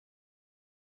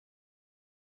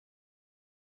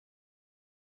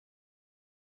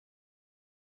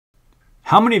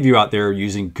How many of you out there are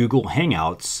using Google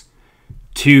Hangouts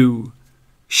to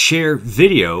share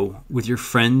video with your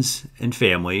friends and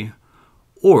family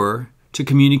or to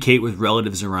communicate with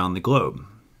relatives around the globe?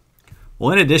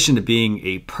 Well, in addition to being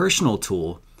a personal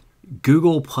tool,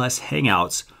 Google plus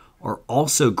Hangouts are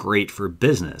also great for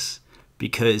business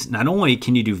because not only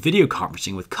can you do video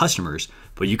conferencing with customers,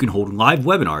 but you can hold live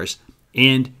webinars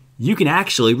and you can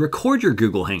actually record your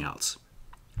Google Hangouts.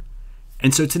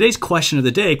 And so today's question of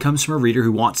the day comes from a reader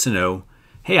who wants to know,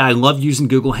 hey, I love using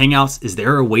Google Hangouts. Is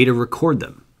there a way to record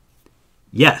them?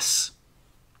 Yes.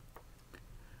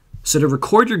 So to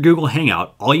record your Google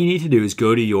Hangout, all you need to do is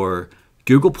go to your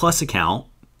Google Plus account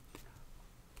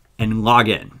and log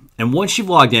in. And once you've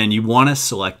logged in, you want to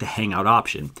select the Hangout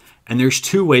option. And there's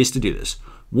two ways to do this.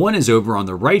 One is over on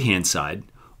the right-hand side,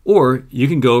 or you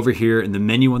can go over here in the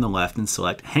menu on the left and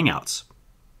select Hangouts.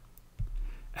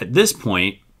 At this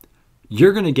point,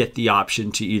 you're going to get the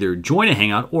option to either join a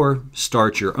Hangout or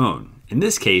start your own. In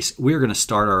this case, we're going to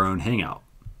start our own Hangout.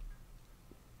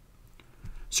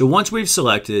 So once we've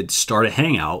selected Start a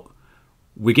Hangout,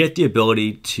 we get the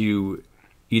ability to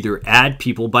either add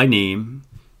people by name,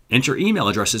 enter email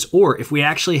addresses, or if we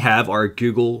actually have our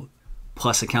Google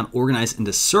Plus account organized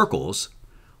into circles,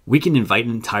 we can invite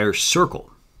an entire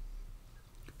circle.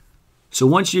 So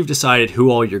once you've decided who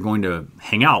all you're going to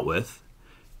hang out with,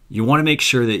 you want to make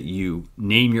sure that you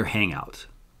name your Hangout.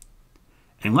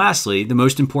 And lastly, the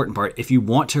most important part, if you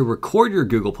want to record your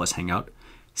Google Plus Hangout,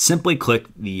 simply click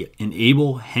the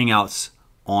Enable Hangouts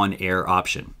on Air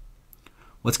option.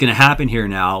 What's going to happen here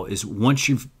now is once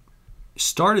you've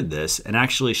started this and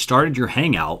actually started your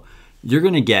Hangout, you're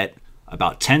going to get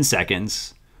about 10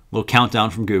 seconds, a little countdown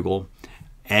from Google,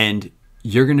 and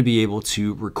you're going to be able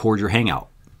to record your Hangout.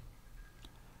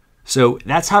 So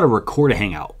that's how to record a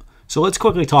Hangout. So let's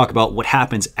quickly talk about what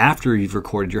happens after you've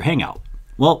recorded your Hangout.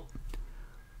 Well,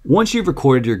 once you've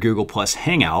recorded your Google Plus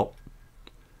Hangout,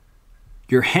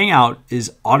 your Hangout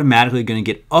is automatically going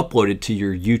to get uploaded to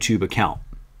your YouTube account.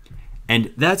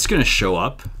 And that's going to show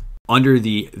up under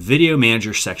the Video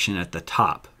Manager section at the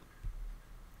top.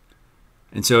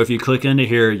 And so if you click into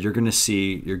here, you're going to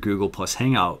see your Google Plus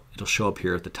Hangout. It'll show up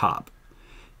here at the top.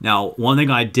 Now, one thing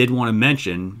I did want to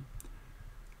mention,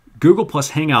 Google Plus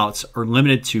Hangouts are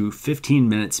limited to 15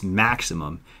 minutes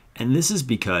maximum, and this is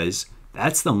because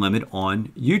that's the limit on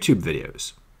YouTube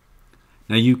videos.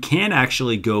 Now you can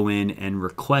actually go in and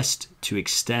request to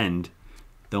extend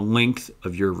the length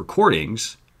of your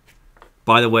recordings.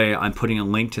 By the way, I'm putting a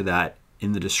link to that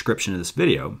in the description of this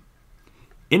video.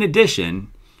 In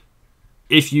addition,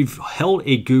 if you've held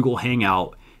a Google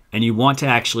Hangout and you want to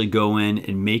actually go in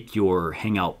and make your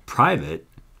Hangout private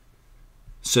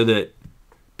so that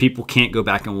people can't go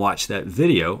back and watch that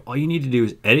video, all you need to do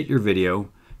is edit your video,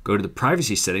 go to the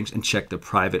privacy settings, and check the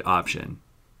private option.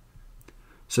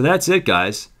 So that's it,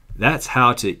 guys. That's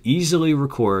how to easily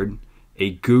record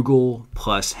a Google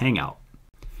Plus Hangout.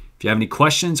 If you have any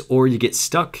questions or you get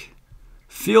stuck,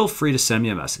 feel free to send me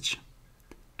a message.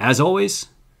 As always,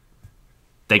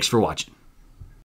 thanks for watching.